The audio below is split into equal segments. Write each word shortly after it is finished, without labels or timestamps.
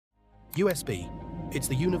USB. It's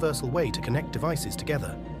the universal way to connect devices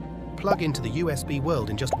together. Plug into the USB world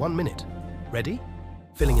in just 1 minute. Ready?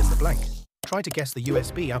 Filling in the blank. Try to guess the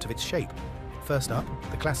USB out of its shape. First up,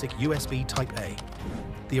 the classic USB Type-A.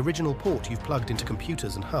 The original port you've plugged into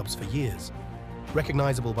computers and hubs for years.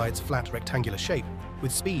 Recognizable by its flat rectangular shape,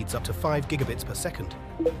 with speeds up to 5 gigabits per second.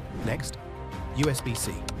 Next,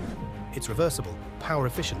 USB-C. It's reversible,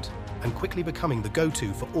 power-efficient, and quickly becoming the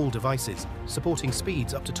go-to for all devices, supporting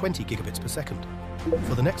speeds up to 20 gigabits per second.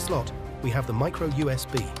 For the next slot, we have the micro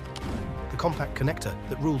USB. The compact connector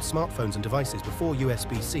that ruled smartphones and devices before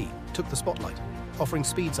USB-C took the spotlight, offering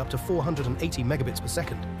speeds up to 480 megabits per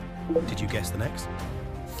second. Did you guess the next?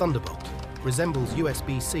 Thunderbolt resembles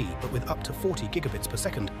USB-C but with up to 40 gigabits per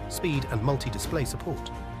second speed and multi-display support.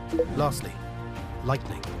 Lastly,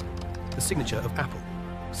 Lightning, the signature of Apple.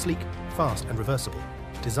 Sleek, fast and reversible,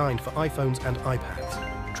 designed for iPhones and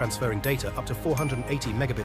iPads, transferring data up to 480 megabits